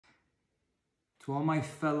To all my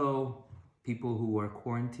fellow people who are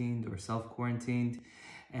quarantined or self-quarantined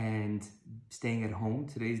and staying at home,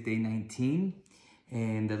 today's day 19,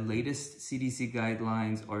 and the latest CDC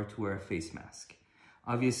guidelines are to wear a face mask.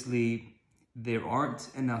 Obviously, there aren't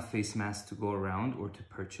enough face masks to go around or to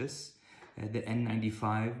purchase. The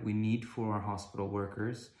N95 we need for our hospital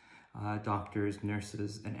workers, doctors,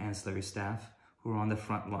 nurses, and ancillary staff who are on the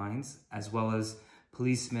front lines, as well as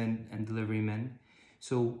policemen and deliverymen.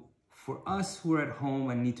 So for us who are at home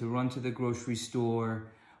and need to run to the grocery store,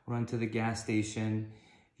 run to the gas station,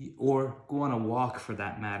 or go on a walk for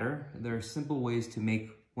that matter, there are simple ways to make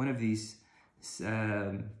one of these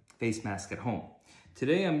face masks at home.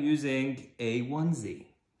 Today I'm using a onesie.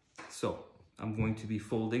 So I'm going to be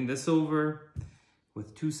folding this over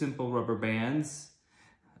with two simple rubber bands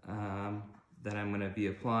that I'm going to be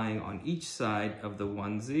applying on each side of the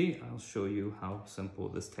onesie. I'll show you how simple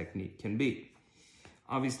this technique can be.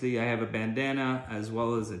 Obviously, I have a bandana as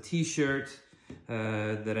well as a t-shirt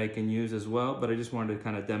that I can use as well, but I just wanted to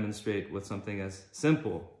kind of demonstrate with something as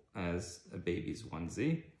simple as a baby's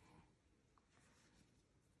onesie.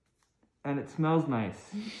 And it smells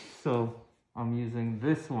nice. So I'm using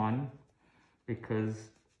this one because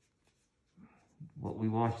what we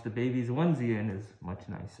wash the baby's onesie in is much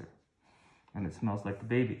nicer. And it smells like the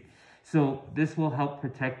baby. So this will help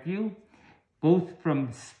protect you both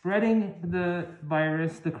from spreading the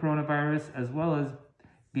virus, the coronavirus, as well as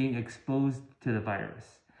being exposed to the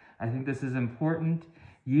virus. I think this is important.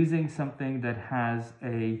 Using something that has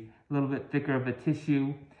a little bit thicker of a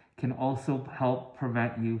tissue can also help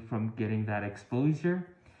prevent you from getting that exposure.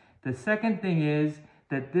 The second thing is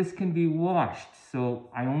that this can be washed.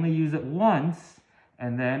 So I only use it once,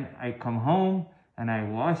 and then I come home and I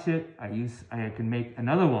wash it. I can make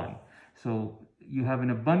another one. So you have an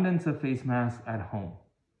abundance of face masks at home.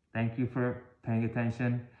 Thank you for paying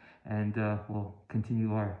attention, and we'll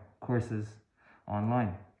continue our courses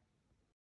online.